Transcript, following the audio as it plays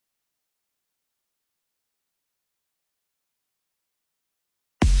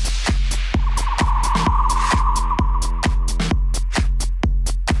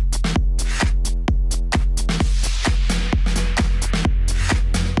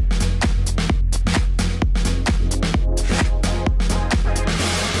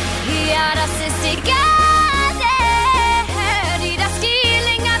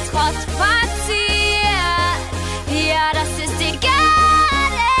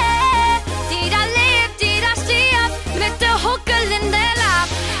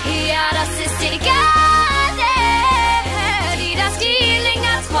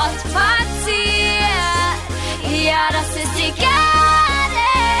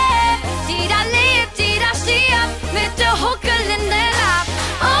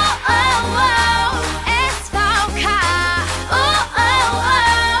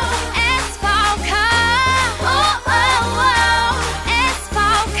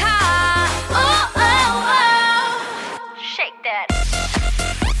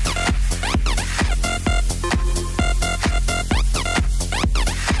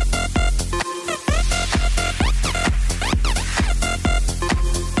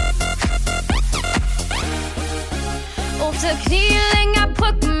Diese Knielinger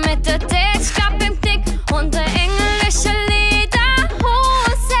Brücken mit der Dickklapp im Knick und der englische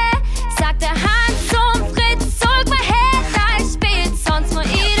Lederhose. Sagt der Hans zum Fritz, zurück mal her, da ich spielt, sonst muss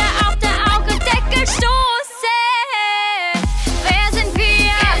jeder auf der Augendeckel stoßen. Wer sind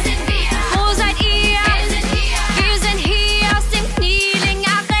wir? Wo seid ihr? Wir sind hier aus dem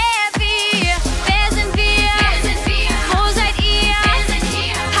Knielinger Revier. Wer sind wir? Wo seid ihr?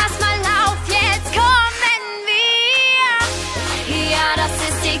 Pass mal auf, jetzt kommen wir. Ja, das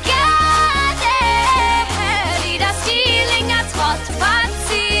ist die Garde, die das Knielinger Trott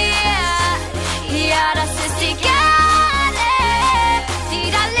verziert. Ja, das ist die Garde, die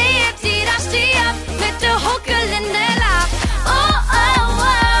da lebt, die da stirbt, mit der Huckel in der Lach. Oh, oh,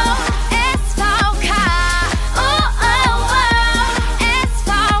 oh, SVK. Oh, oh, oh,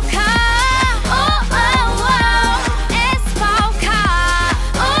 SVK. Oh, oh, oh, SVK.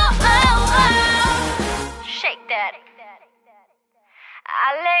 Oh, oh, oh. Shake that.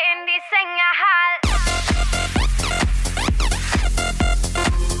 Alle in die Sängerhall.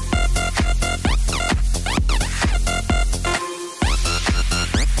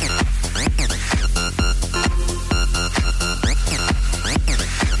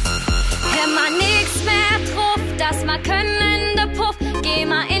 Wenn man nix mehr drauf, das man können in der Puff, geh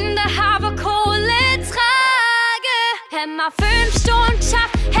mal in der Habe Kohle trage. Hämmer 5 Stunden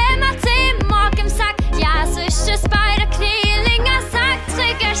schaff, Hämmer 10 Morg im Sack, ja, so ist es bei der Knielinger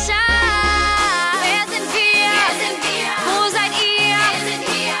Sackträgerschaft. Wer sind wir? Wo seid ihr?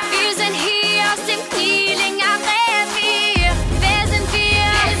 Wir sind hier aus dem Knielinger Revier. Wer sind wir?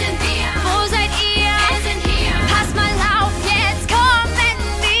 Wo seid ihr? Pass mal auf, jetzt kommen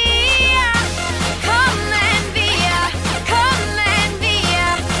wir. Kommen wir. Kommen wir.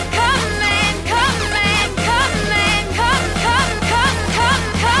 Kommen, kommen, kommen, komm, komm, komm, komm,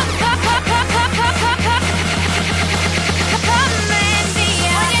 komm, komm, komm, komm, komm, komm, komm, komm. Kommen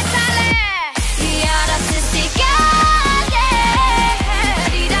wir. Und jetzt alle. Ja, das ist die Garde,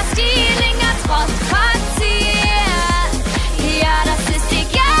 die das Knielinger Trott verziert. Ja, das ist die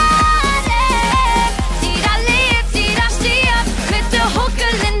Garde, die da lebt, die da stirbt, mit der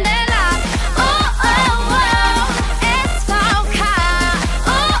Huckel in der Lach. Oh, oh, oh, SVK.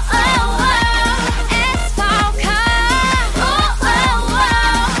 Oh, oh, oh, SVK. Oh, oh, oh,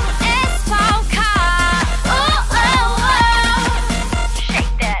 SVK. Oh, oh, oh.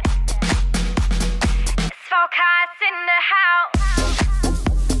 Shake that. SVK is in the house.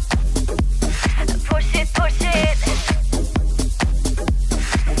 Push it, push it.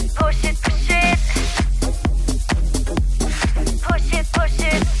 Push it, push it. Push it, push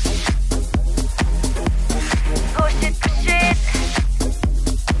it. Push it, push it.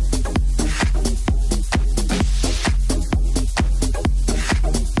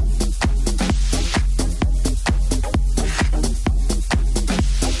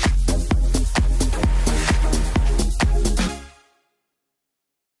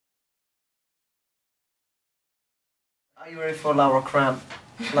 Are you ready for Laura Cram?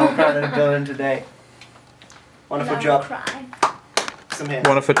 Laura Cram in the building today. Wonderful job. Some hands.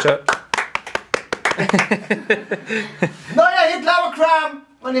 Wonderful job. Neuer Hit Laura Cram,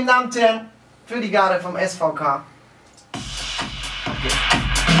 meine Damen und Herren, für die Garde vom SVK.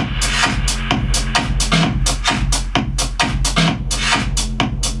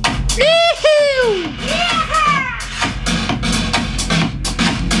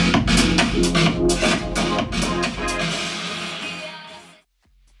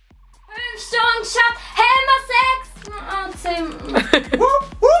 Stunden schafft, Helmer 6. Wupp,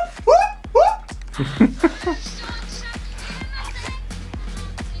 wupp, wupp, wupp.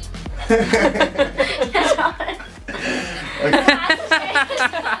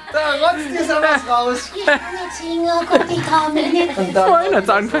 Da rotzt dir so was raus. Und dann Vorhin hat's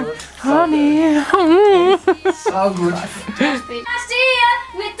angefangen. Honey. Sau gut. Da stehe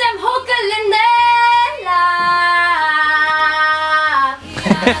mit dem Huckel in der Lach.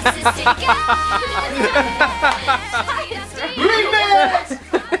 Ja, das ist die Garde. Remix!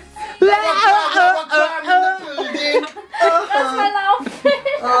 Lass mal laufen.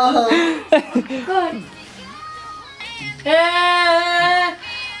 Gut.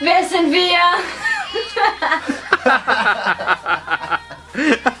 Wer sind wir?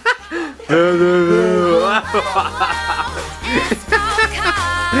 SVK.